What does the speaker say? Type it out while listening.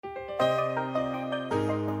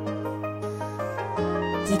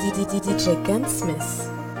DJ Gunsmith.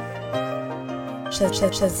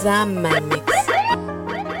 Shazam My mix.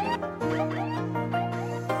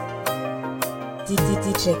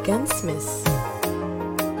 DJ Gunsmith.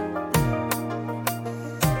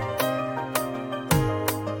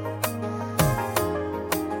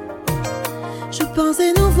 Je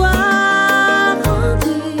pensais nous voir grandir.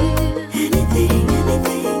 Anything,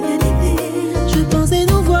 anything, anything. Je pensais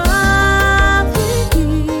nous voir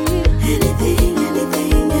vieillir. Anything,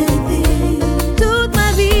 anything, anything. Toute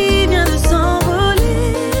ma vie vient de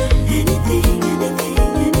s'envoler. Anything,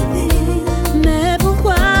 anything, anything. Mais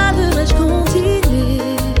pourquoi devrais-je continuer,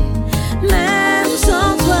 même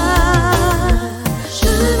sans toi? Je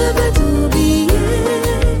ne veux pas t'oublier.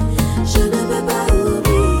 Je ne peux pas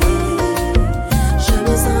oublier. Je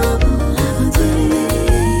me sens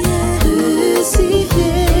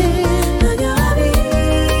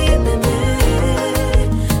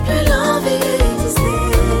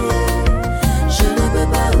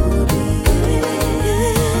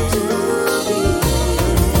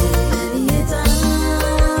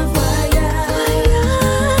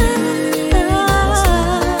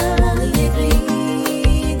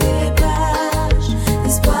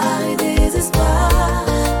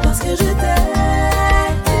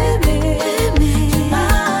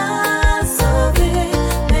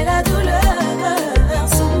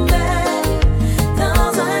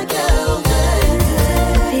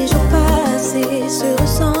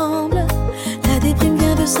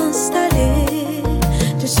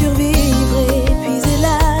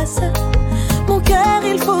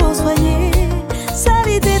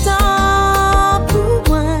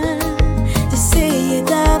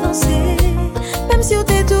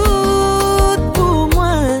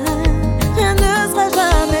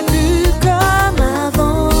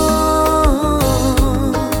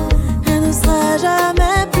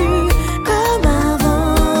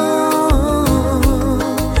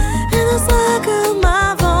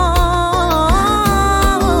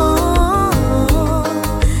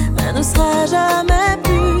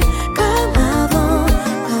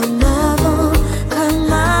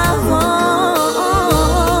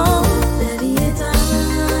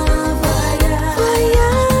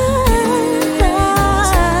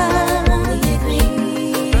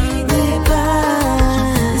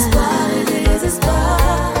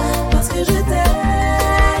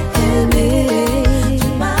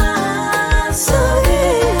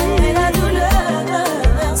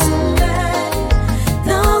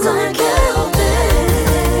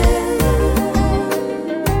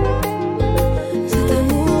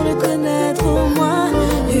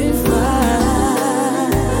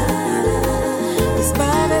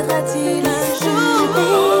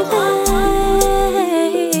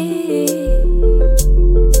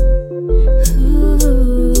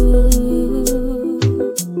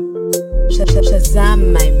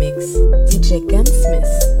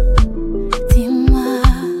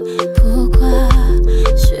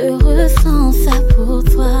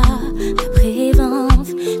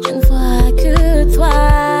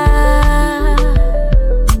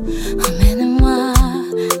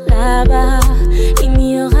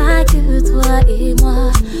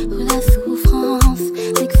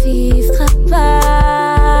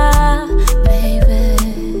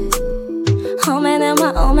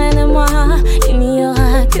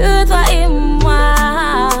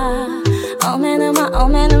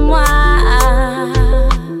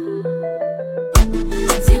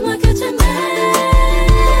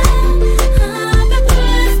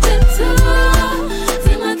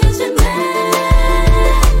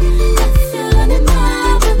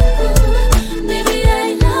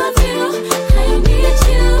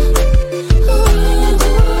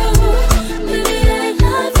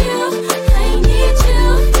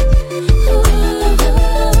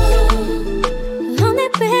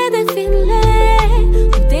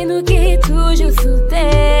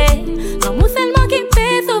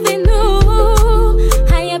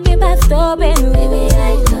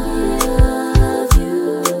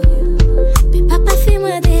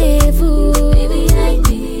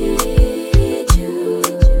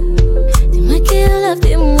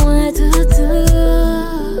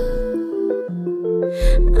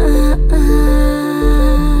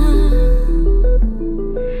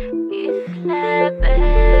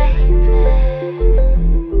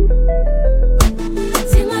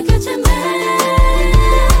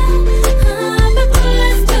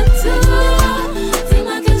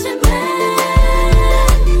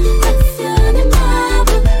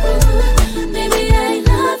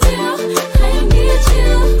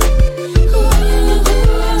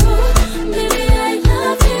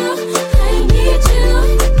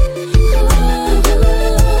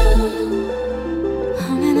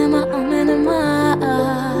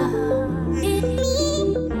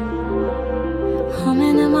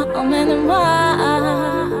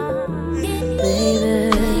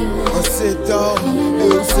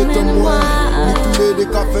étant moins. Ni tous les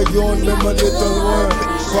cafés yon, même en étant loin.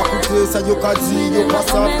 Pas coûter ça yo ka dit, yo pas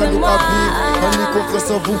ça quand yo ka vivre. On ni confiance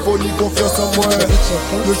en vous, faut ni confiance en moi.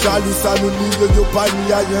 Yo jaloux ça nous ni yo pas ni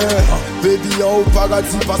ailleurs. Baby en au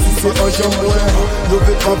paradis parce que c'est un jour moins. Yo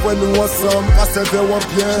veut pas voir nous ensemble, pas servir ou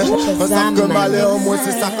bien. On sait que malheur en moins,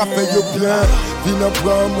 c'est ça qu'a fait yo bien. Viens en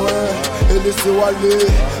prendre moi et laissez-moi aller.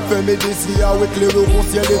 Fais mes désirs avec les au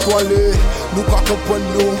ciel étoilé. Nous pas comprendre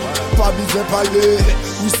nous, pas besoin parler.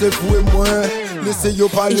 Oui c'est vous et moi, laissez-yo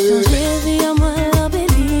parler. Échanger vie à moi,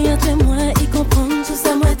 embellir entre moi, y comprendre tout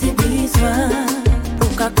ça, moi tes besoins.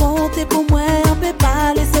 Pour qu'à compter pour moi, on peut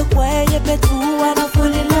pas laisser quoi, y'a pas tout à la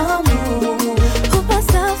folie l'amour. Pour pas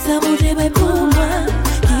ça bouger ouais pour moi.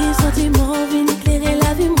 Qui sentiment vient éclairer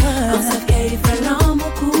la vie moi. On sait qu'il fait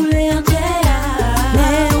l'amour couler en terre.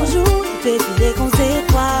 Mais un jour, il fait filer qu'on sait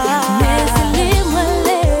quoi. Mais c'est les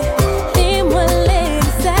moellets,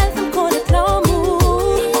 celles qui connaissent l'amour.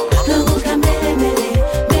 L'amour qu'a mêlé,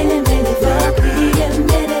 faire prier,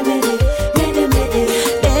 mêlé.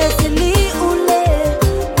 Et c'est lui ou les,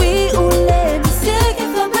 oui ou les, monsieur qui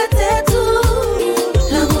fait peut-être tout.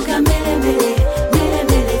 L'amour qu'a mêlé,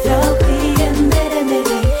 faire prier, mêlé.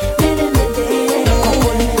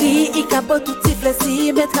 Lui, il capote tout petit fléci,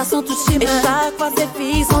 mettre à son tout chemin. Et chaque fois ses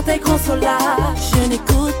filles sont inconsolables. Je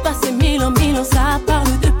n'écoute pas ces mille ans, ça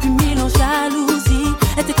parle depuis 1000 ans. Jalousie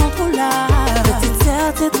était contrôlable. Petite sœur,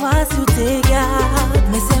 tais-toi sur tes gardes.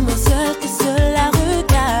 Mais c'est moi seul qui seul la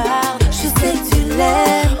regarde. Je sais que tu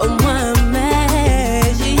l'aimes, au moins, mais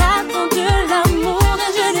j'ai attendu l'amour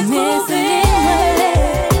et je l'ai trouvé.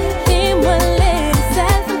 Les moellets,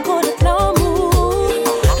 celles qui connaissent l'amour.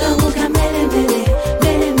 L'amour qu'a mêlé,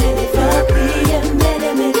 faire prier,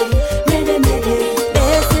 mêlé.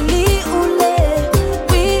 Et c'est lui ou les,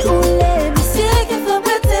 oui ou les, monsieur qui fait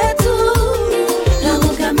peut-être tout.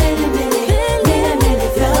 L'amour qu'a mêlé,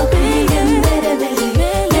 faire prier, mêlé.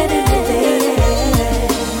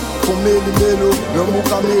 Pour mêler, l'amour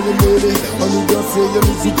qu'a mêlé. On nous danse, y'a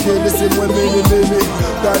musique, laissez-moi mêler.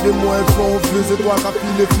 Gardez-moi un fond, plus et toi qu'a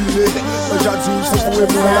filé. J'adore, c'est pour et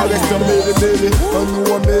moi, la reste mêlé. On nous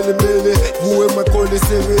a mêlé, vous et moi collé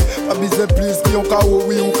serré. Pas besoin plus qui ont qu'à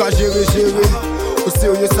oui ou qu'à gérer. Au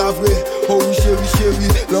sérieux, ça vrai, oh oui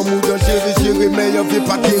chérie. L'amour d'un gérer, mais y'en veut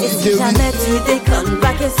pas guérir. Si jamais tu déconnes,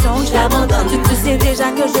 pas question que je l'abandonne. Tu sais déjà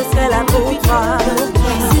que je serai là pour toi.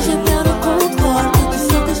 Si je perds le contrôle, tu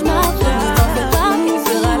sens que je m'affole. T'en fais pas, il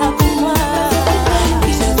sera là pour moi.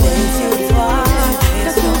 Et je veille sur toi.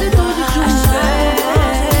 T'as sur des dos de jouer.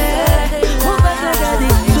 On va te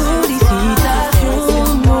regarder, sollicitations.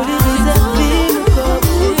 Mon lit réservé, le corps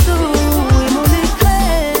couteau. Et mon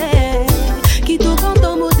éclair qui tourne quand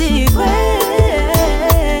ton mot est vrai.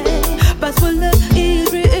 Parce que le is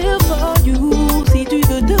real for you. Si tu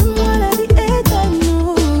te demandes, la vie est à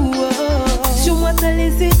nous. Sur moi t'as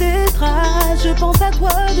laissé des traces. Je pense à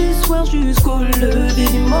toi du soir jusqu'au lever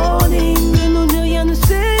du morning. De nous rien ne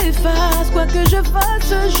s'efface. Quoi que je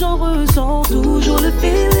fasse, j'en ressens toujours le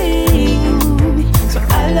feeling. So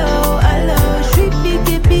allo, je suis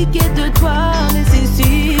piqué de toi. Mais c'est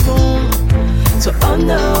si bon. So oh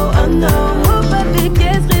no, oh pas fait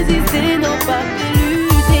pièce résister, non pas fait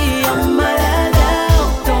lutter. Oh malade,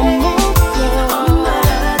 dans mon corps, oh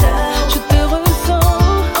malade, je te ressens,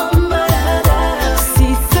 oh malade, si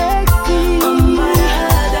sexy, oh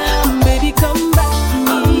malade, baby come back to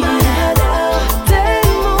me, oh malade,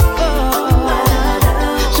 tellement fort, oh malade,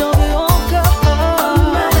 j'en veux encore, oh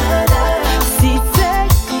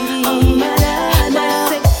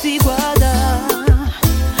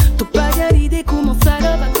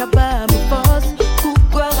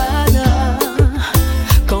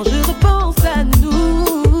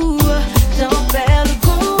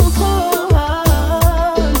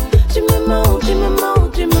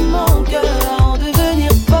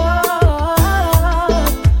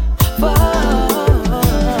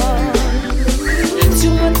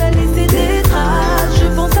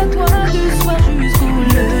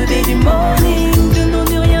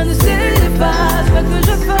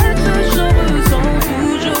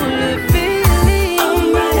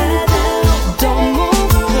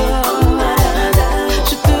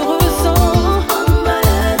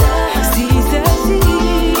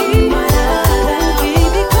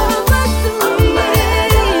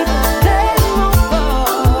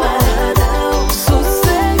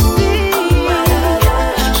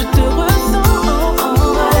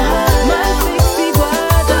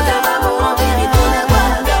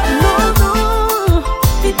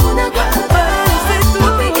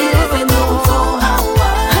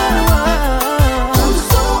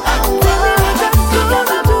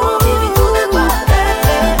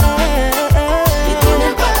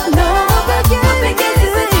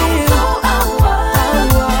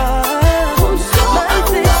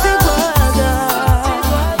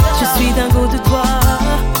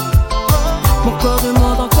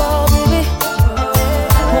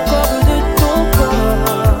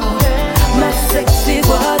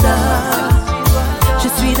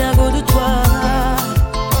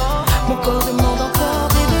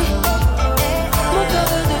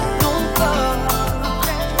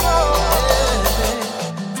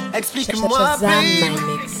Explique-moi, Shazam My babe.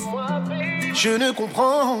 mix. Je ne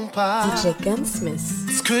comprends pas DJ Gunsmith.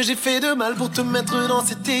 ce que j'ai fait de mal pour te mettre dans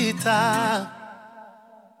cet état.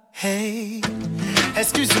 Hey,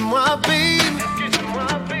 excuse-moi, babe.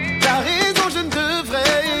 T'as raison, je ne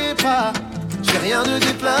devrais pas. J'ai rien de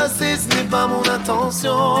déplacé, ce n'est pas mon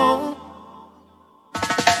intention.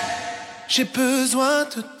 J'ai besoin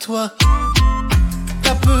de toi.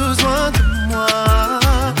 T'as besoin de moi.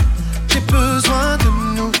 J'ai besoin de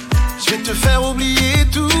nous. Je vais te faire oublier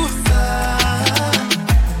tout ça.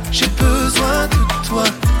 J'ai besoin de toi.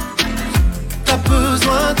 T'as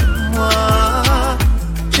besoin de moi.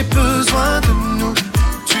 J'ai besoin de nous.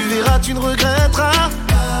 Tu verras, tu ne regretteras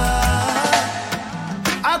pas.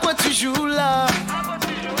 À quoi tu joues là?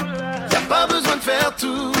 Y'a pas besoin de faire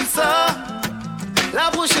tout ça. La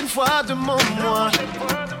prochaine fois, demande-moi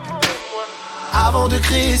avant de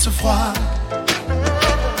créer ce froid.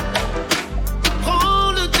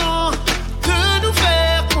 Prends le temps de nous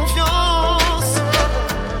faire confiance.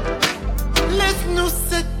 Laisse-nous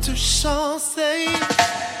cette chance. Hey.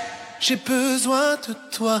 J'ai besoin de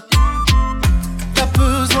toi. T'as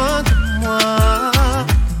besoin de moi.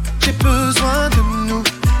 J'ai besoin de nous.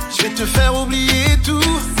 Je vais te faire oublier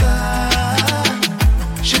tout ça.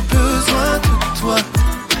 J'ai besoin de toi.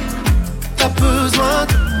 T'as besoin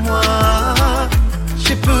de moi.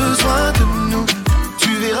 J'ai besoin de nous. Tu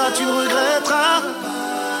verras, tu ne regretteras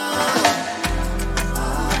pas.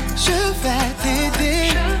 Je vais t'aider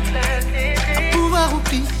à pouvoir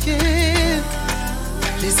oublier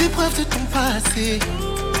les épreuves de ton passé.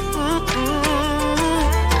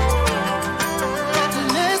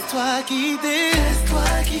 Laisse-toi guider.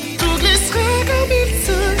 Tout glisserait comme il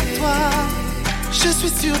se doit. Je suis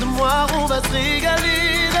sûr de moi, on va se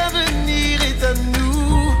régaler. L'avenir est à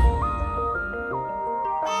nous.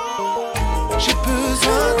 J'ai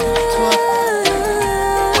besoin de toi.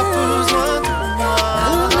 T'as besoin de moi.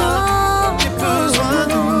 J'ai besoin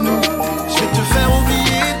de nous. Je vais te faire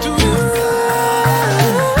oublier tout ça.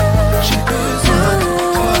 J'ai besoin de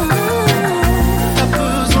toi. T'as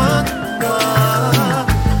besoin de moi.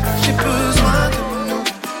 J'ai besoin de nous.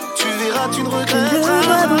 Tu verras, tu ne regretteras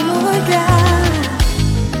pas.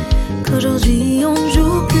 Aujourd'hui on ne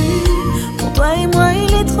joue plus. Pour toi et moi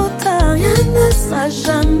il est trop tard. Rien ne sera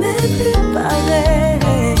jamais plus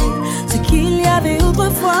pareil. Ce qu'il y avait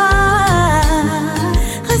autrefois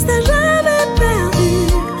reste à jamais perdu.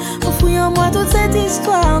 Enfoui en moi toute cette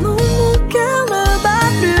histoire. Non, mon cœur ne bat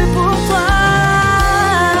plus pour toi.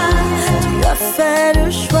 Tu as fait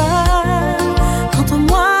le choix entre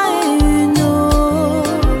moi et une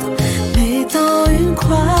autre, mettant une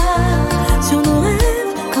croix sur nos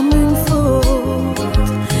rêves comme une faute.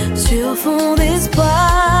 Sur fond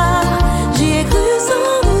d'espoir, j'y ai cru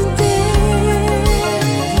sans douter.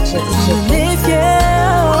 Je méfiais.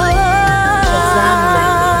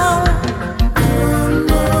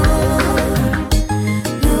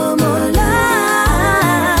 No more lie,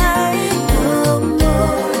 no more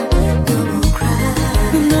cry.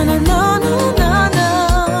 No, no, no, no, no, no.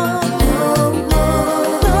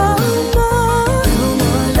 No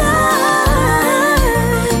more lie,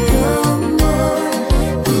 no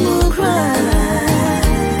more cry.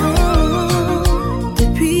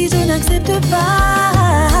 Depuis je n'accepte pas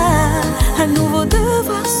à nouveau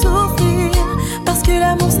devoir souffrir, parce que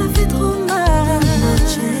l'amour ça fait trop mal. No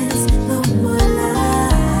chance, no more lie.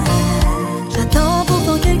 J'attends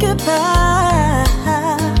pourtant quelque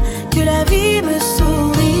part que la vie me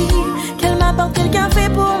sourie, qu'elle m'apporte quelqu'un fait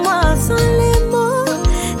pour moi. Sans les mots,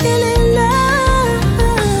 elle est là.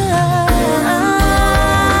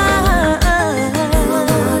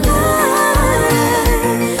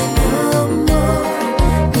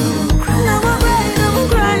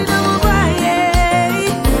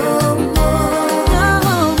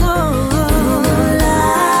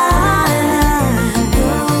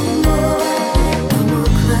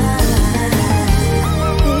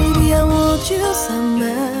 Baby, I want you so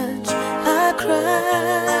much, I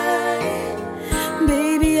cry.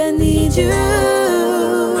 Baby, I need you.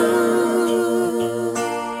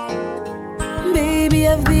 Baby,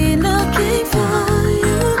 I've been looking for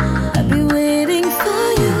you. I've been waiting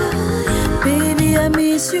for you. Baby, I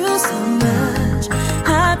miss you so much,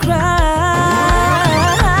 I cry.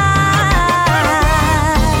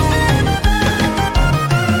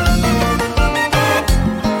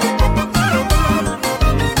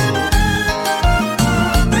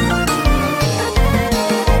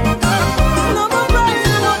 No more crying,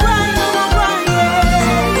 no more crying, no more crying.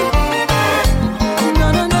 No,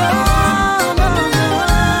 no, no, no, no.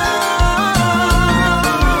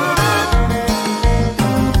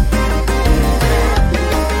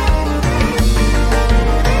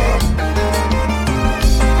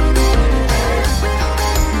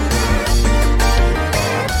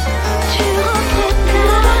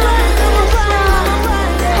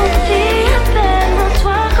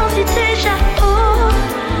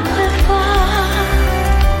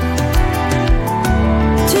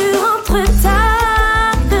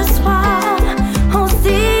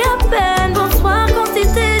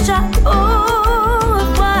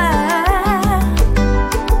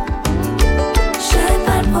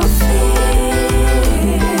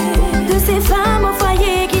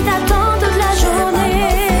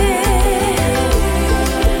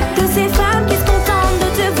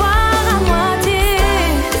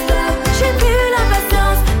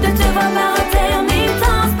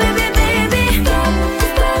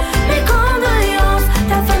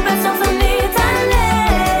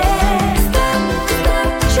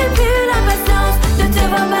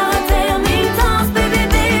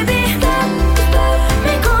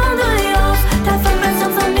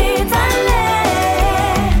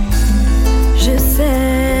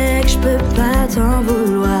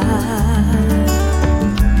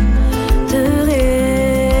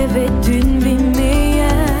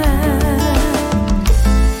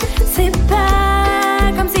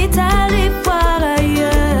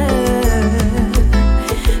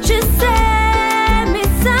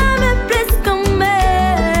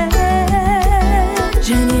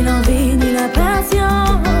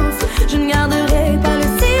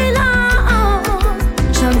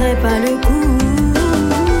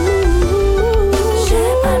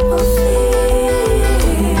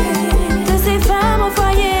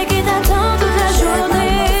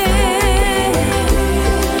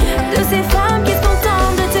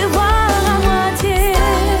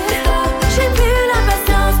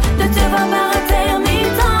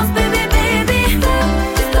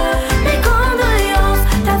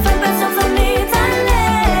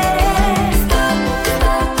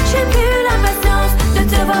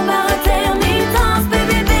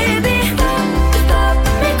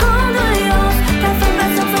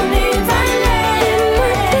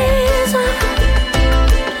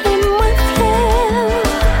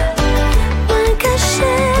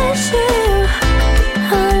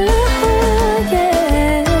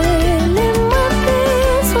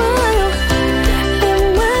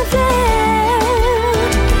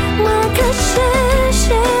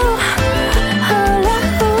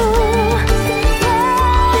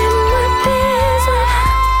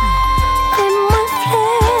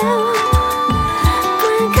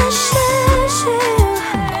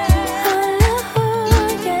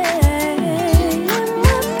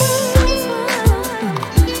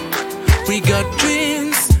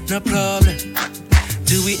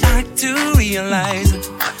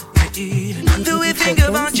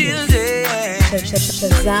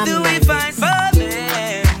 Shazam Do we My fight for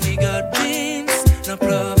them? We got dreams, no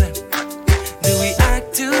problem. Do we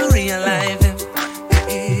act to realize them?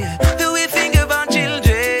 Yeah. Do we think about children?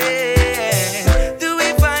 Do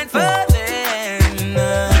we fight for them?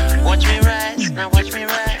 Watch me rise, now watch me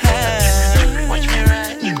rise. Watch me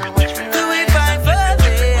rise, now watch me rise. Do we fight for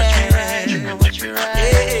them? Watch me rise, now watch me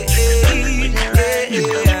rise.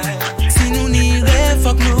 Si nous n'irait,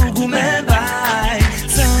 faut que nous goûtons bail.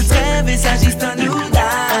 Sans trêve, et s'agisse en nous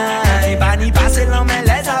d'ail. Pas ni passer l'homme, mais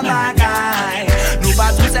les abagailles. Nous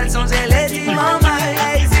pas tous seuls sans les dimanches.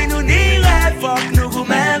 Si nous n'irait, faut que nous goûtons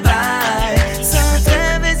bail. Sans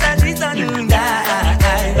trêve, et s'agisse en nous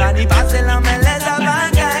d'ail. Pas ni passer l'homme, mais les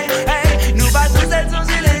abagailles. Nous pas tous seuls sans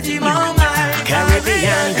les dimanches.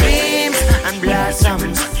 Caribbean dreams and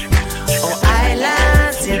blossoms. Oh,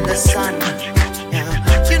 islands in the sun. Yeah.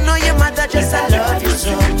 You know your mother just I love you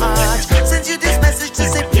so much. Send you this message to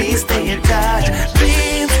say please stay in touch.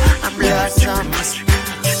 Dreams and blossoms.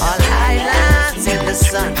 All islands in the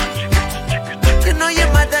sun. You know your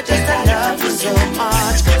mother just I love you so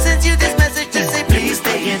much. Send you this message to say please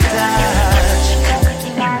stay in touch.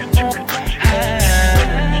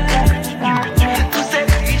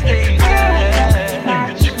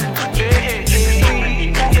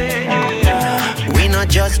 We not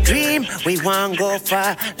just dream, we want go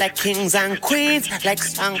far. Like kings and queens, like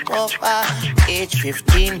Sankofa. Age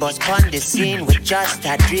 15, but on the scene with just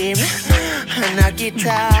a dream. And a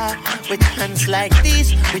guitar, with hands like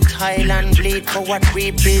these. We toil and bleed for what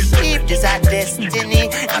we believe is our destiny.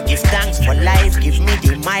 Now give thanks for life, give me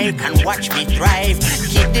the mic and watch me thrive.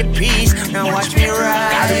 Keep the peace, now watch me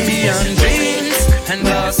rise. Caribbean dreams and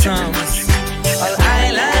blossoms, all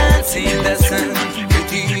islands in the sun.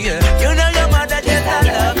 Yeah. You know your mother just I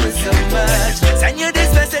love you so much. Send you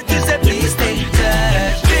this message to say please stay in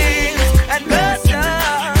touch. Dreams and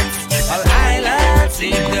blossoms, all islands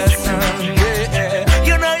in the sun. Yeah.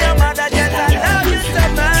 You know your mother just I love you so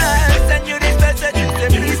much. Send you this message to say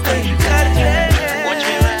please stay in touch. Yeah. Watch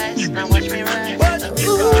me rise, now watch me rise. Watch me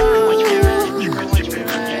rise, now watch me rise.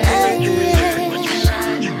 Watch me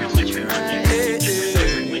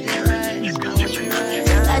rise, now watch me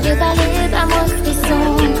rise. Radio parler par mon frisson.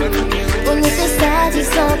 Pour nous c'est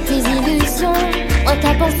satisfaisant, plus illusion. On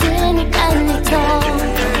t'a pensé ni pas ni temps.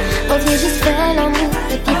 On vient juste faire l'amour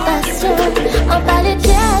et puis passion. On parlait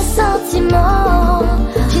bien sentiment.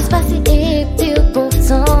 Juste passer et dire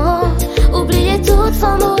pourtant. Oublier tout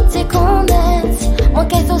sans noter qu'on est. Mon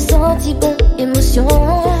cœur senti bon émotion.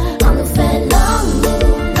 On nous fait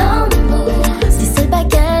l'amour, l'amour. Si c'est pas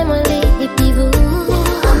qu'elle, moi les puis vous.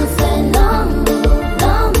 On nous fait l'amour,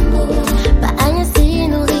 l'amour. Pas rien si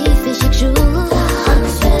nourri fait chaque jour. On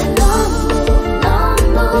nous fait l'amour,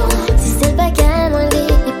 l'amour. Si c'est pas qu'elle, moi les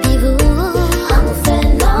puis vous. On nous fait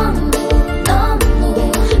l'amour.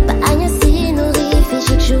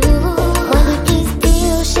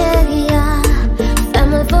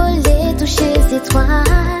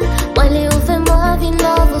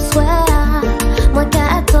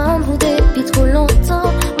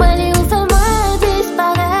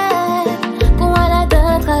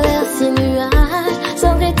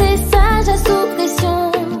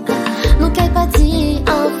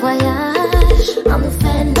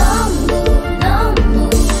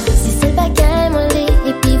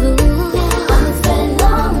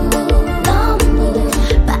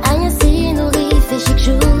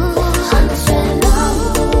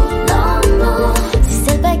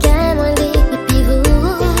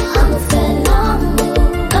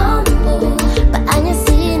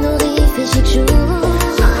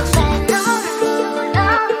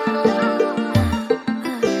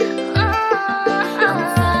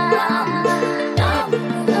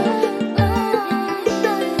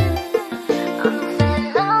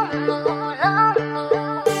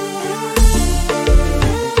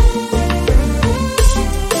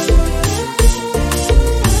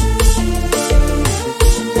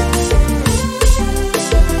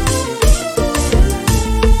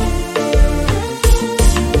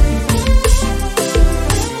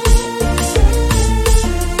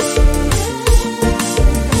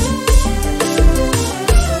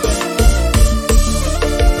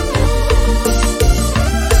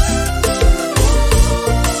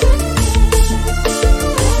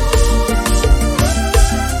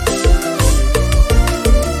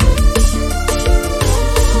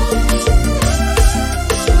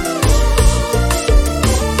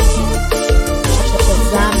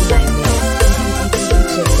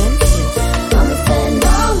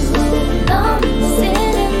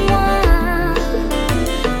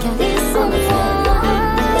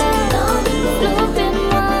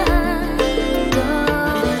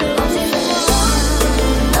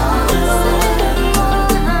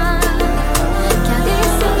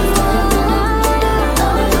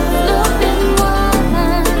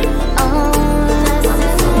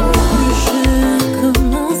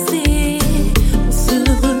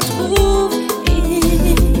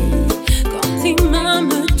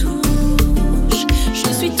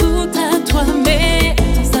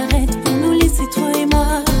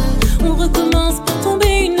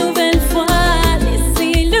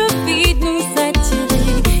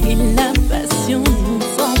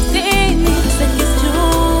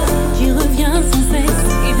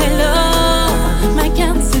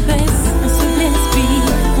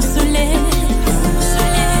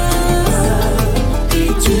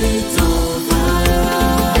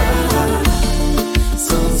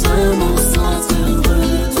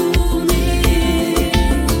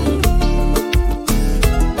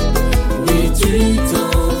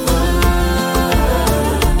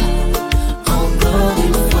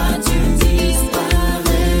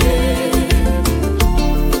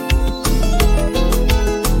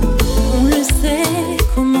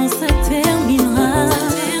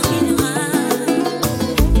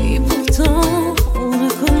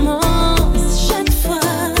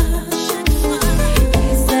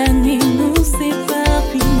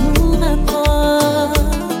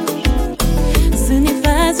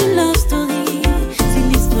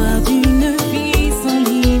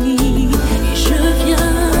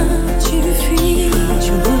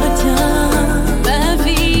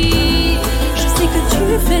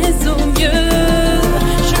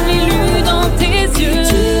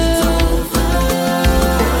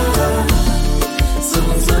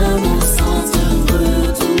 mon sentir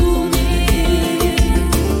retourner.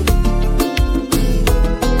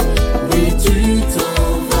 Oui, tu t'en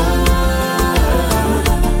vas.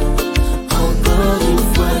 Encore une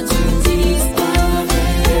fois, tu disparais.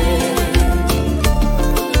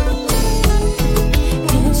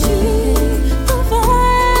 Et tu t'en vas.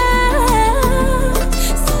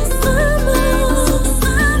 Ça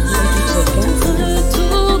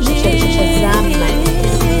Shazam My.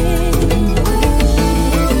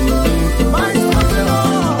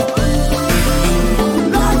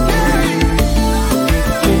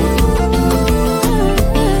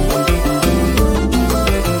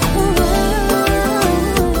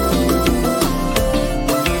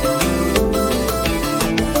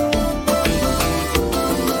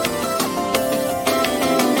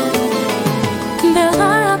 Leur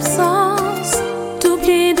absence,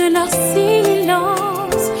 t'oublies de leur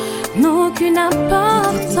silence, n'ont aucune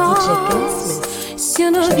importance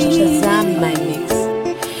sur nos vies. Shazam My mix.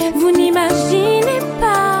 Vous n'imaginez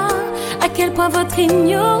pas à quel point votre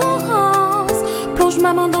ignorance plonge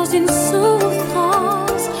maman dans une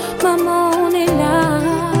souffrance. Maman, on est là.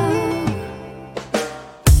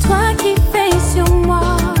 Toi qui veilles sur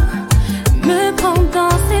moi, me prends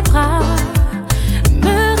dans ses bras,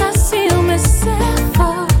 me rassure, me serre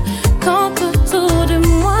fort, quand autour de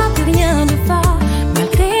moi plus rien ne va.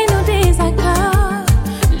 Malgré nos désaccords,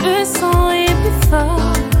 le sang est plus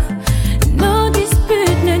fort. Nos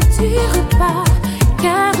disputes ne durent pas,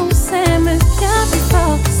 car on s'aime bien plus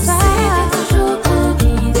fort que ça. C'était toujours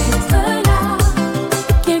promis d'être là,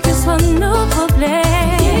 quels que soient nos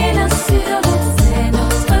problèmes. Et bien sûr, c'est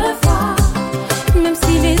notre foi, même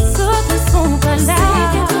si les autres sont pas là.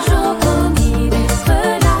 C'était toujours promis d'être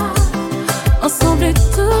là, ensemble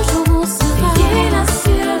toujours on sera. Et bien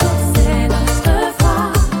sûr, c'est notre foi.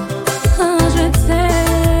 Je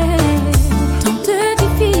t'aime. Tant de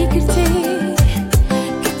difficultés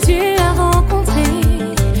que tu as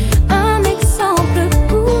rencontrées, un exemple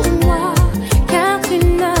pour moi, car tu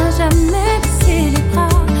n'as jamais baissé les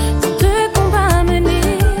bras. Tant de combats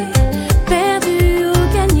menés, perdus ou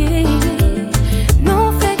gagnés,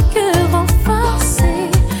 n'ont fait que renforcer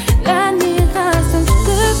l'admiration que je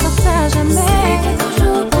te partage jamais. C'était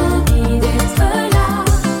toujours promis d'être là,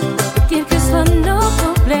 quels que soient nos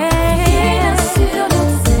problèmes. Et bien sûr,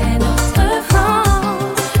 c'est notre foi,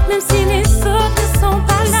 même si les autres ne sont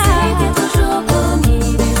pas là. C'était toujours promis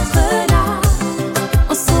d'être là,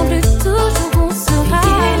 ensemble toujours on sera. Et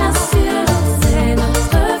bien sûr, c'est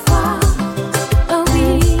notre foi. Oh oui,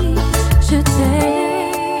 je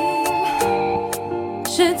t'aime,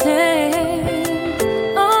 je t'aime,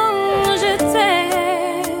 oh je t'aime.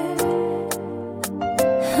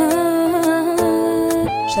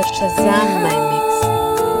 Shazam My mix.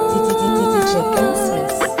 DJ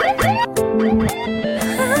Gunsmith.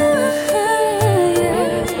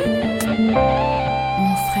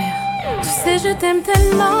 Mon frère, tu sais je t'aime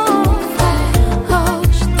tellement, frère. Oh,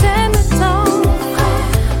 je t'aime tant, frère.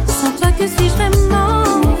 Sans toi que suis-je vraiment,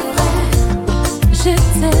 frère. Je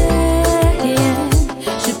t'aime,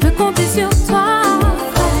 je peux compter sur toi,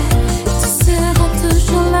 frère. Tu seras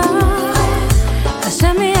toujours là, frère. À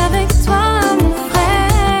jamais avec toi, mon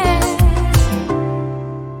frère.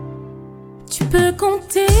 Tu peux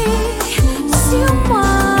compter sur moi,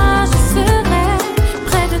 je serai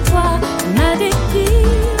près de toi, ma dépit,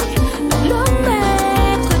 le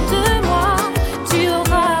maître de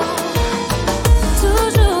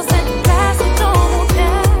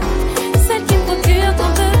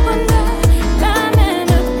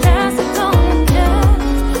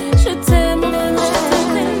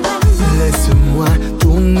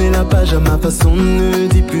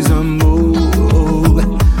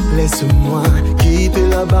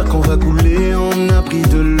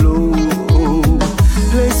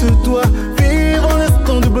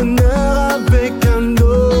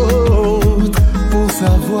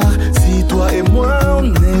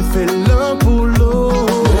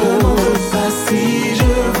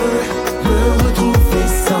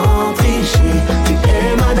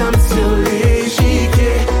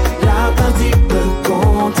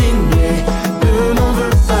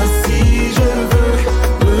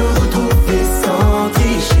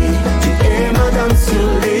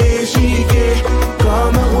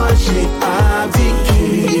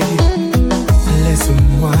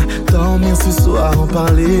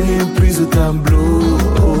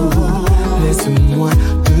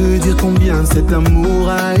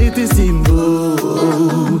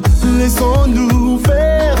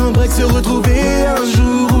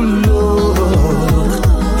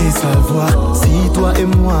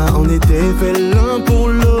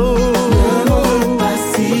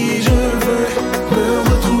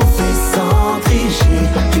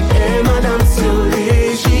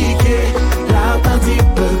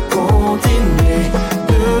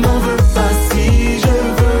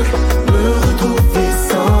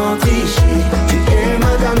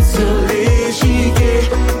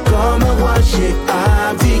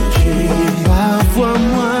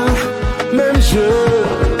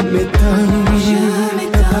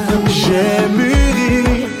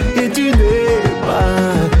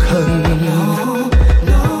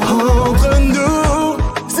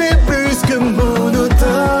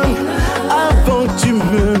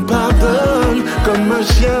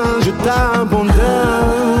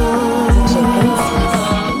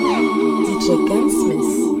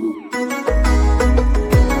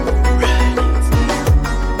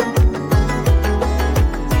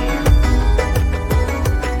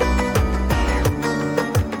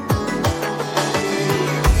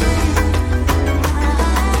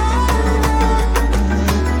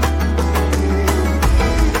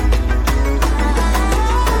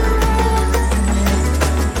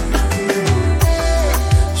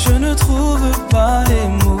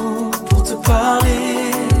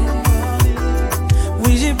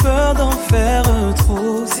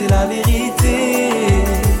la vérité.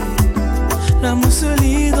 L'amour se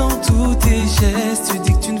lit dans tous tes gestes. Tu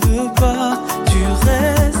dis que tu ne veux pas, tu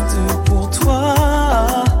restes pour toi.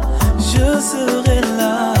 Je serai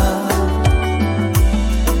là.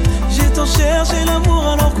 J'ai tant cherché l'amour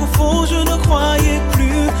alors qu'au fond je ne croyais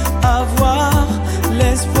plus avoir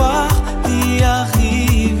l'espoir d'y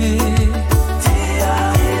arriver.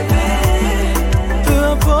 Peu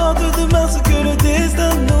importe demain ce que le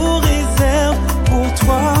destin nous réserve. Pour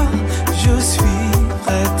toi, je suis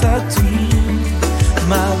prête à tout,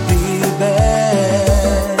 ma bébé.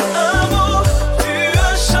 Amour, tu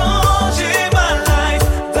as changé ma life.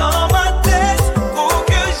 Dans ma tête, où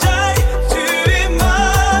que j'aille, tu es ma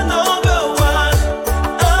number one.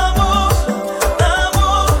 Amour,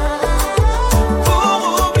 amour, pour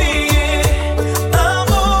oublier.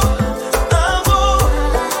 Amour, amour,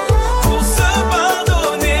 pour se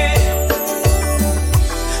pardonner.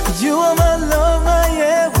 You are my love, my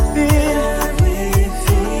everything.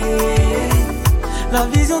 La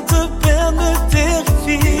vision te perd, me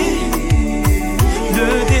terrifie. Le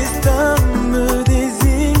destin me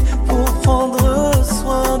désigne pour prendre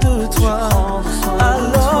soin de toi.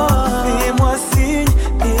 Alors fais-moi signe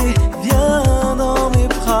et viens dans mes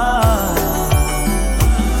bras.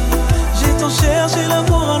 J'ai tant cherché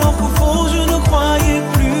l'amour alors qu'au fond je ne croyais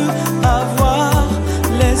plus avoir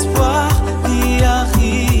l'espoir d'y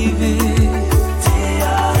arriver.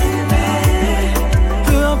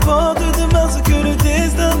 Peu importe demain ce que le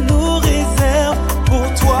destin nous réserve. Pour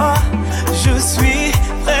toi, je suis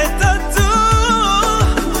prête à tout,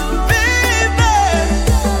 baby.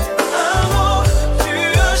 Amour, tu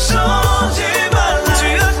as changé ma life. Tu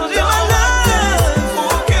as changé ma life. Où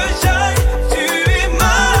que j'aille, tu es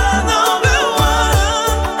ma number one.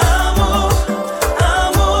 Amour,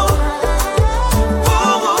 amour,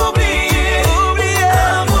 pour oublier.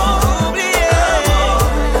 Amour, oublier.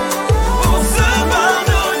 Pour se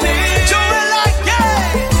pardonner. Joey like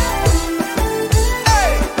hey.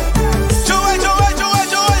 Joey,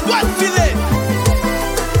 what feel it?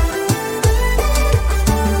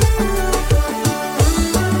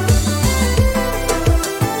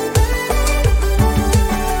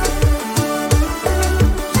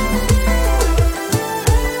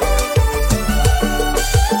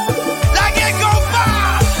 Like it go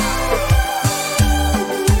back.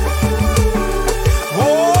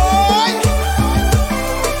 Boy.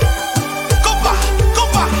 Go back, go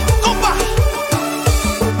back, go back.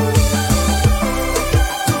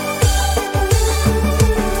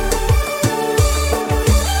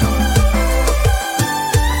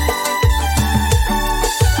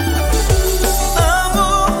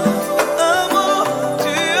 Amour, amour,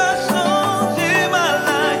 tu as changé ma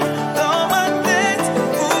life. Dans ma tête,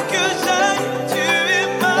 où que j'aille, tu es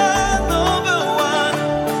ma number one.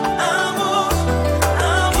 Amour,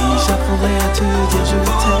 amour. Et j'apprendrai à te dire je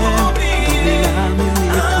t'aime dans les larmes et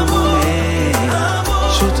les poèmes.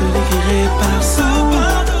 Je te l'écrirai par centaines.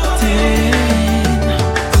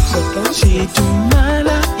 J'ai du mal à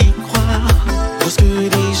y croire lorsque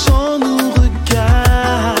les gens nous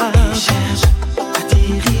regardent et cherchent à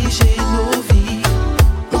diriger nos vies.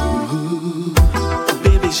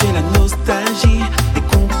 Bébé, j'ai la nostalgie, des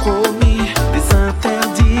compromis, des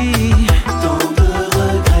interdits, tant de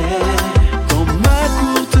regrets dans ma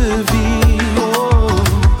courte vie. Oh,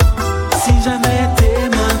 si jamais tes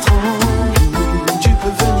mains tremblent, tu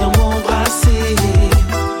peux venir m'embrasser.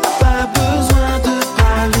 Pas besoin de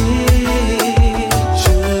parler,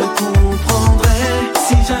 je comprendrai.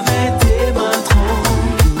 Si jamais tes mains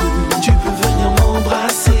tremblent, tu peux venir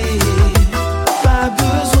m'embrasser. Pas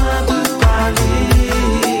besoin de parler,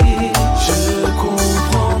 je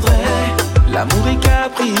comprendrai. L'amour est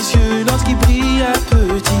capricieux lorsqu'il brille à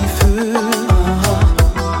petit feu.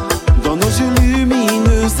 Dans nos yeux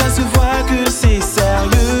lumineux, ça se voit que c'est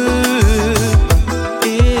sérieux.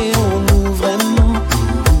 Et on nous vraiment,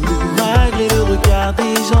 malgré le regard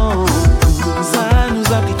des gens. Ça nous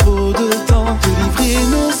a pris trop de temps de livrer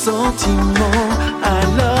nos sentiments.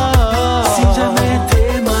 Alors, si jamais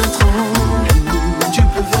tes mains tremblent, tu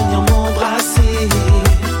peux venir m'embrasser.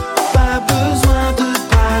 Pas besoin de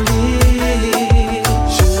parler,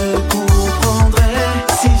 je comprendrai.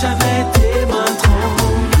 Si jamais tes mains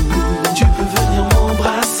tremblent, tu peux venir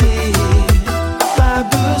m'embrasser. Pas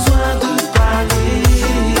besoin de parler,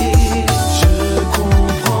 je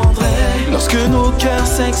comprendrai. Lorsque nos cœurs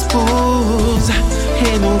s'exposent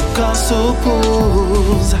et nos corps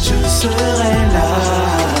s'opposent, je serai là.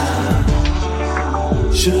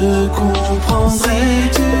 Je comprendrai. Si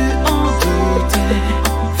tu en doutais,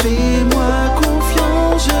 fais-moi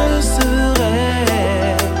confiance, je serai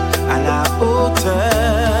à la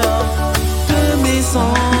hauteur de mes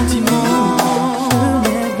sentiments.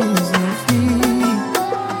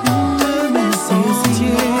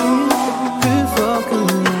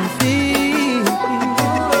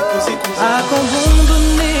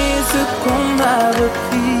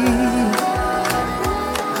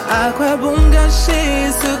 À quoi bon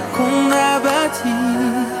gâcher ce qu'on a bâti?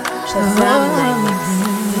 Shazam My.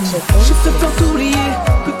 Je préfère t'oublier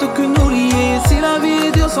plutôt que nous lier. Si la vie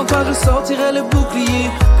est dure sans toi, je sortirai le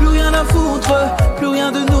bouclier. Plus rien à foutre, plus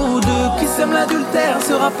rien de nous deux. Qui sème l'adultère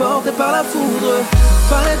sera porté par la foudre.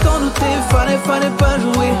 Fallait t'en douter, fallait pas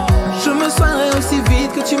jouer. Je me soignerai aussi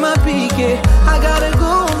vite que tu m'as piqué. I gotta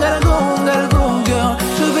go, girl.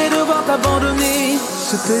 Je vais devoir t'abandonner.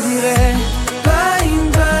 Je te dirai bye,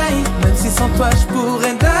 bye. Même si sans toi je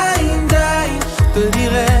pourrais die. Je te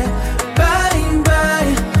dirai bye,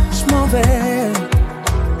 bye. Je m'en vais.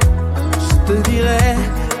 Je te dirai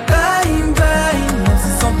bye, bye. Même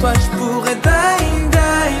si sans toi je pourrais die.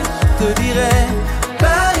 Je te dirai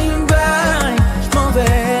bye, bye. Je m'en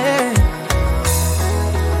vais.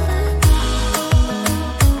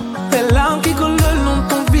 Les larmes qui coulent le long de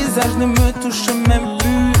ton visage ne me touchent même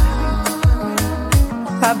plus.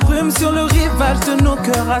 La brume sur le rivage de nos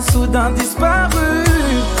cœurs a soudain disparu.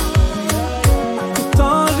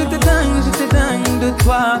 Pourtant j'étais dingue de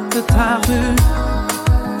toi, de ta rue.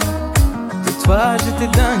 De toi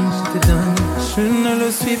j'étais dingue, je ne le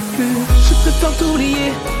suis plus. Je préfère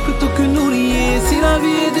t'oublier plutôt que nous lier. Si la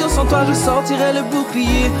vie est dure sans toi, je sortirai le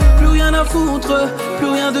bouclier. Plus rien à foutre, plus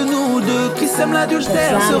rien de nous deux. Qui sème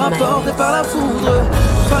l'adultère sera porté par la foudre.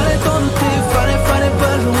 Fallait t'en douter, fallait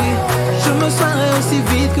pas jouer. Je me soignerai aussi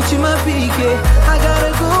vite que tu m'as piqué. I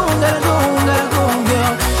gotta go, girl.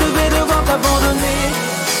 Je vais devoir t'abandonner.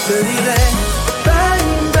 Je te dirai bye,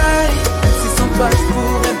 bye. Même si sans toi je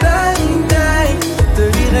pourrais die. Je te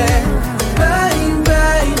dirai bye,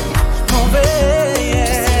 bye. Je m'en vais.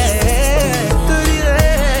 Je te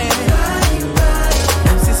dirai bye, bye.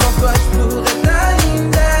 Même si sans toi je pourrais die.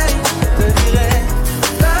 Je te dirai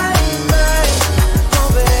bye, bye. Je m'en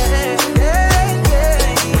vais.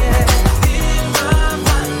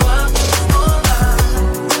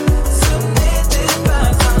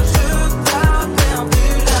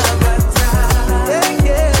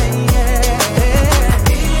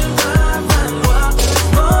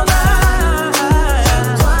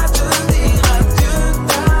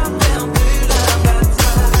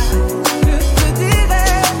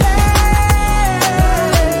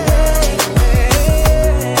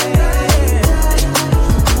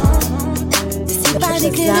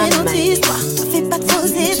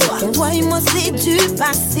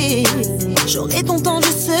 J'aurai ton temps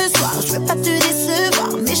juste ce soir, je veux pas te décevoir,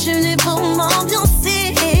 mais je n'ai pas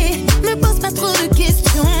m'ambiancer. Me pose pas trop de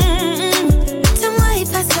questions, tiens-moi et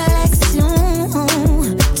passe à l'action.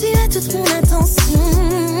 Tu as toute mon attention,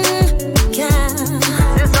 car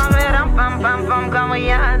ce soir me ram pam pam pam comme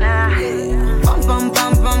Rihanna. Pam pam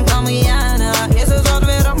pam pam comme Rihanna. Et ce soir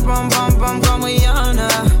me ram pam pam pam comme Rihanna.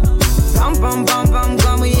 Pam pam pam pam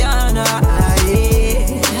comme Rihanna.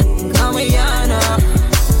 Allez, comme Rihanna.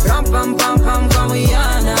 Ram pam pam pam comme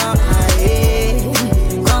Rihanna, aye,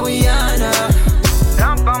 comme Rihanna.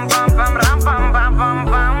 Ram pam pam pam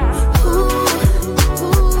pam.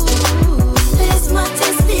 Laisse-moi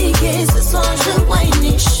t'expliquer, ce soir je whine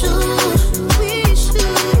et chou. Oui, chou.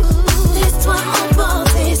 Laisse-toi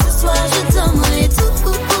emporter, ce soir je donnerai tout.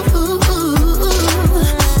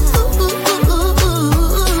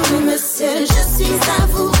 Monsieur, je suis à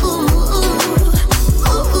vous.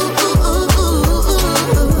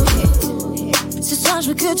 Je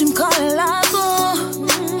veux que tu me colles à la peau.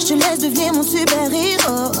 Je te laisse devenir mon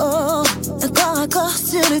super-héros. Un corps à corps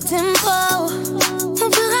sur le tempo. On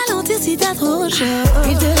peut ralentir si t'as trop chaud.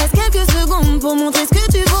 Il te reste quelques secondes pour montrer ce que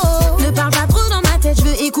tu vaux. Ne parle pas trop dans ma tête, je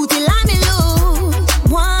veux écouter la mélo.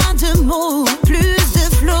 Moins de mots, plus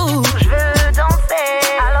de flow. Je veux danser,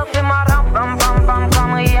 alors fais-moi ram pam pam pam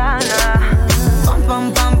comme Rihanna. Pam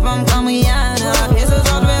pam pam pam comme Rihanna. Et ce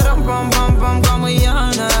soir je vais ram pam pam pam comme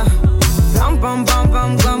Rihanna. Pam pam pam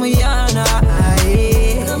pam comme Rihanna,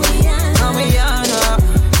 aye, comme Rihanna.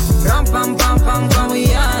 Pam pam pam pam comme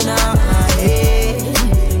Rihanna, aye,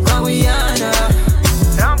 comme Rihanna.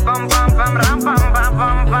 Pam pam pam pam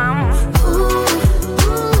pam pam.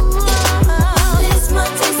 Laisse-moi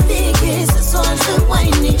t'expliquer, ce soir je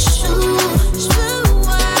whine et chou. Je veux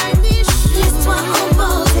whine et chou. Laisse-toi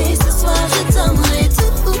emporter, ce soir je donnerai tout.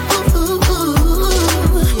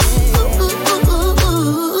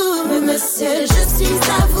 Monsieur, je suis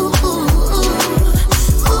à vous.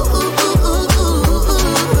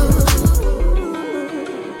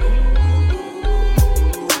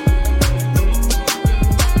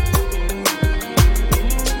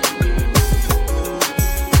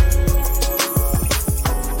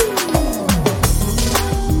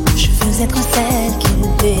 Je veux être celle qu'il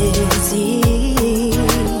désire,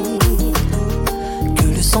 que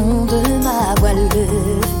le son de ma voix le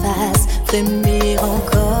fasse frémir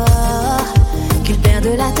encore.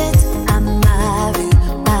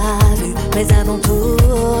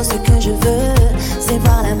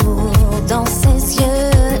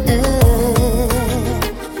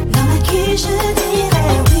 je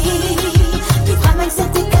dirais oui. Tu feras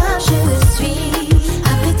m'accepter comme je suis,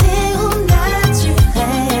 apprêté au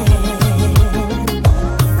naturel.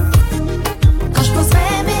 Quand je poserai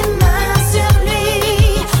mes mains sur lui,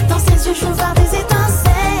 dans ses yeux je veux voir des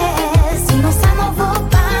étincelles, sinon ça n'en vaut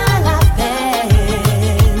pas la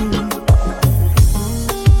peine.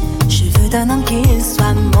 Je veux d'un homme qu'il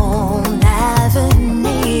soit mon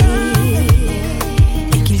avenir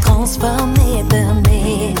et qu'il transforme mes peurs,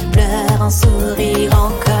 mes pleurs en sourire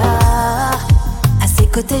encore. À ses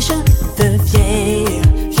côtés je veux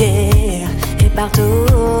fier et partout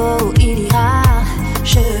où il ira,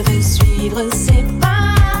 je veux suivre ses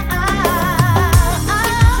pas.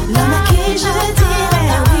 L'homme à qui je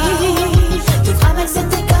dirais oui, devra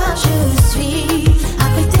m'accepter comme je suis,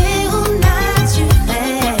 apprêté au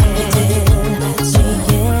naturel.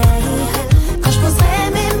 Quand je poserai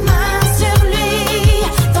mes mains sur lui,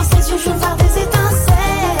 dans ses yeux je veux voir des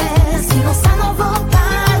étincelles, sinon ça n'en vaut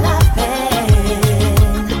pas la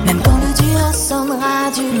peine. Même quand le dur ressemblera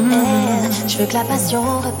du réel, je veux que la passion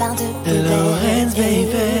reparte de plus belle.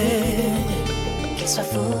 Qu'il soit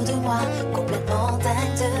fou de moi, complètement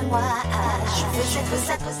dingue de moi. Je veux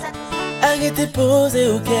cette. Arrêtez de poser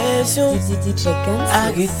aux questions, DJ Gunsmith.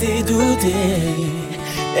 arrêtez de douter.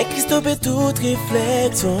 Et qui stoppe toute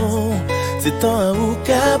réflexion, c'est temps à vous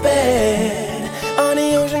qu'appelle. En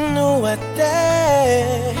ayant genou à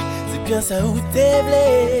terre, c'est bien ça où t'es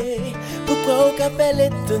blé. Pourquoi au capel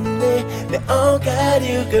étonné, mais en cas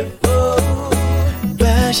dire que faut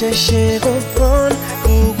pas chercher comprendre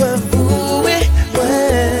pourquoi vous et moi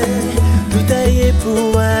tout taillé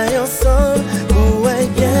pour aller ensemble, pour aller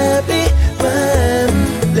bien puis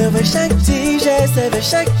le vrai chaque petit geste, le vrai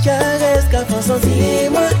chaque caresse, qu'à faire sentir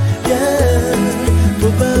moi bien.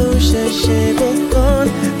 Faut pas vous chercher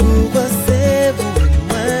comprendre pourquoi c'est vous et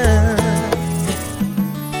moi.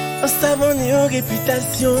 En savant nos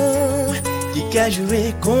réputations qui a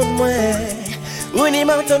joué contre moi, ou ni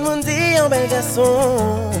tout le monde dit en bel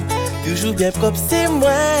garçon, toujours bien propre c'est moi.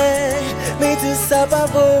 Mais tout ça pas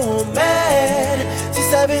pour m'aider, si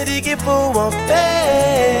ça veut dire qu'il faut en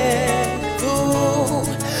faire.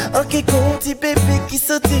 En quelque petit bébé qui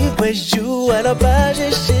saute pour jouer, alors pas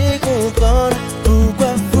chercher comprendre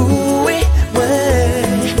pourquoi vous et moi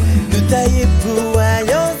nous tailler pour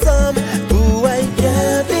aller ensemble, pour aller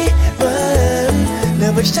bien puis moi.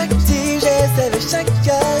 Le chaque petit geste, chaque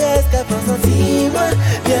caresse, qu'à faire sentir moi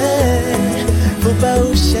bien. Faut pas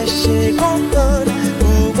vous chercher comprendre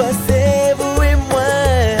pourquoi c'est vous et moi.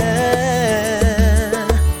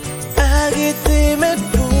 Arrêtez mettre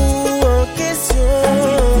vous en question.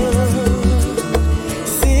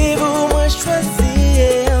 Si vous moi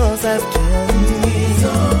choisissez en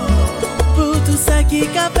s'abstenir pour tout ça qui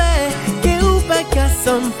capait, que ou pas qu'à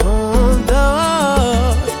s'en prendre,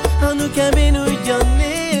 en nous camé nous y'en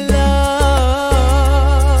là.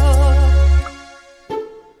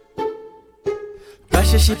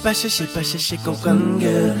 Pas chercher, comprendre,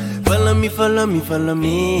 girl. Follow me,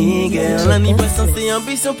 girl. La ni pas censé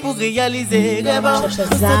ambition pour réaliser rêve.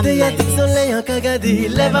 Constater y'a des soleils en cagadi,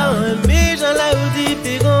 lève en mi, j'en la ou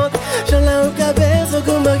différente. J'en la ou cabelle, sans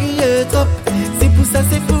qu'on marie trop. C'est pour ça,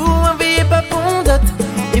 c'est pour envier pas pondot,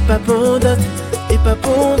 et pas pondot, et pas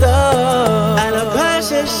pondot. Alors pas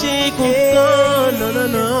chercher comprendre,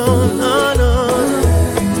 non.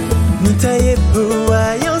 Nous tailler pour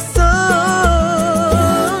aller ensemble.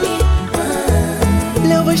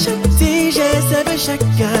 Chaque petit geste, chaque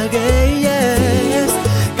caresse,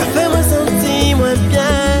 qu'a fait moi sentir moins bien.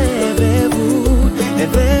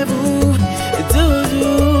 Rêvez-vous,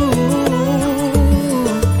 doudou.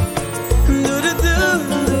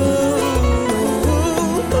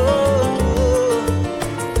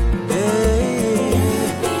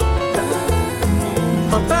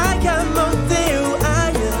 On pas qu'à monter ou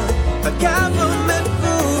ailleurs, pas qu'à vous mettre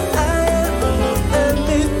vous ailleurs,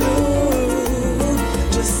 aimez-nous.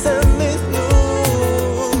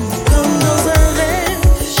 Comme dans un rêve,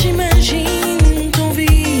 j'imagine ton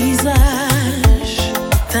visage.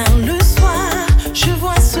 Tard le soir, je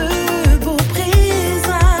vois ce beau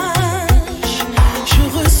présage. Je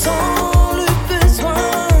ressens le besoin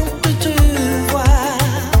de te voir.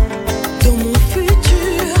 Dans mon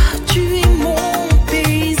futur, tu es mon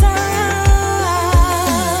paysage.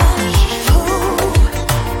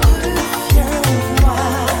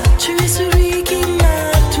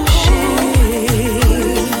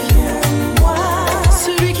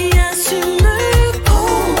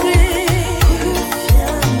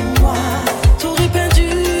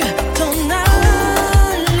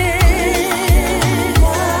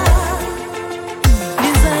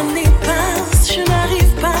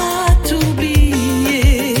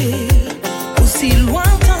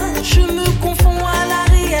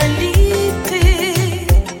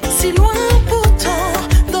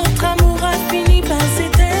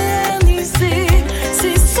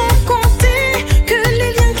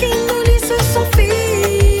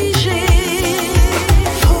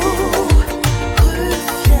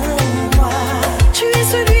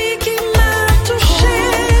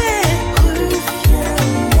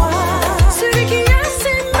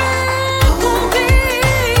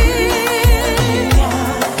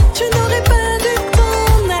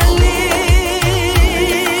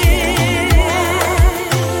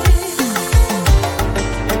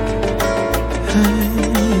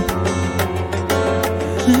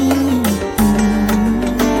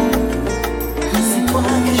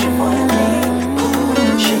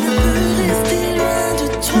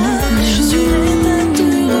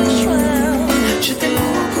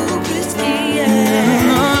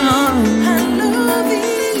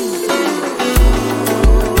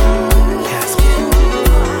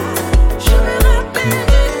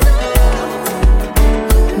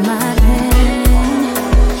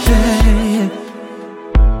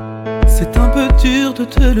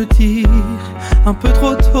 peu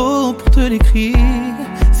trop tôt pour te l'écrire.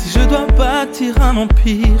 Si je dois bâtir un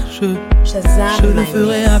empire, je le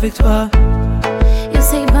ferai avec toi. Eu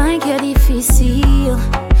sei bem que é difícil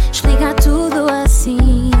explicar tudo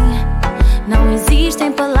assim. Não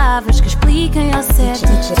existem palavras que expliquem ao certo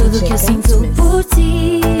tudo que eu sinto por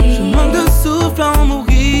ti. Je manque de souffle à en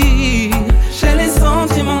mourir. J'ai les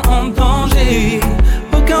sentiments en danger.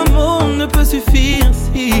 Aucun mot ne peut suffire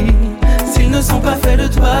s'ils ne sont pas faits de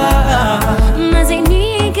toi. Mas em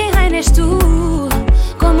mim quem reina és tu.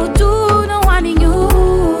 Como tu não há nenhum.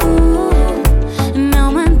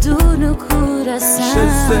 Não mando no coração. Je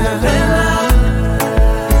serai là.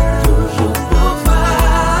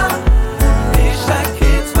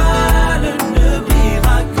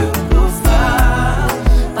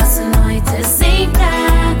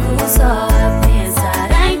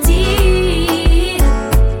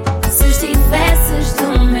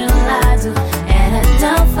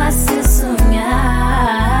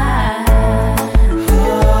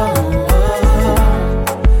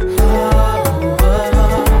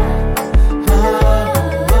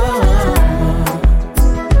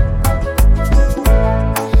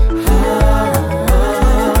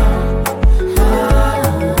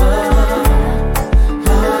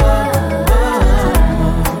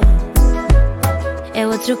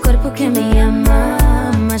 Outro corpo que me ama,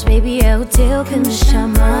 mas baby é o teu que me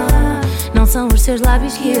chama. Não são os seus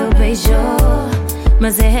lábios que eu beijo,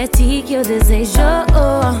 mas é a ti que eu desejo.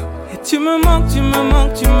 Et tu me manques, tu me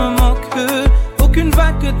manques, tu me manques. Aucune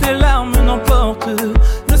vague que tes larmes n'emporte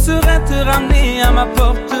ne saurait te ramener à ma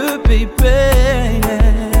porte, baby.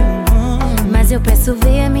 Mas eu peço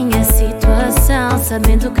ver a minha situação,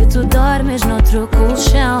 sabendo que tu dormes noutro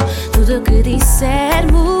colchão. Tudo que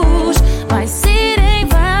dissermos vai ser em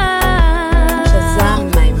vão. Shazam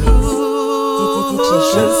My Mix.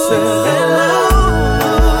 Je serai là.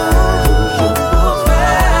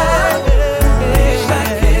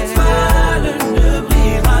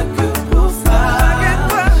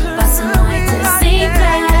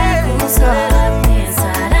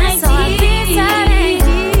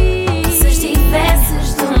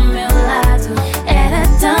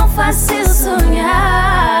 Fácil sonhar.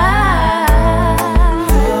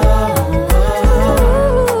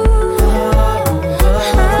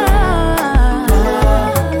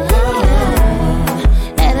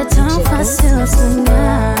 Era tão fácil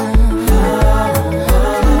sonhar.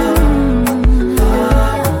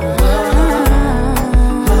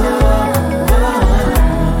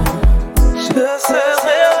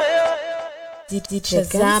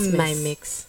 Shazam My Mix.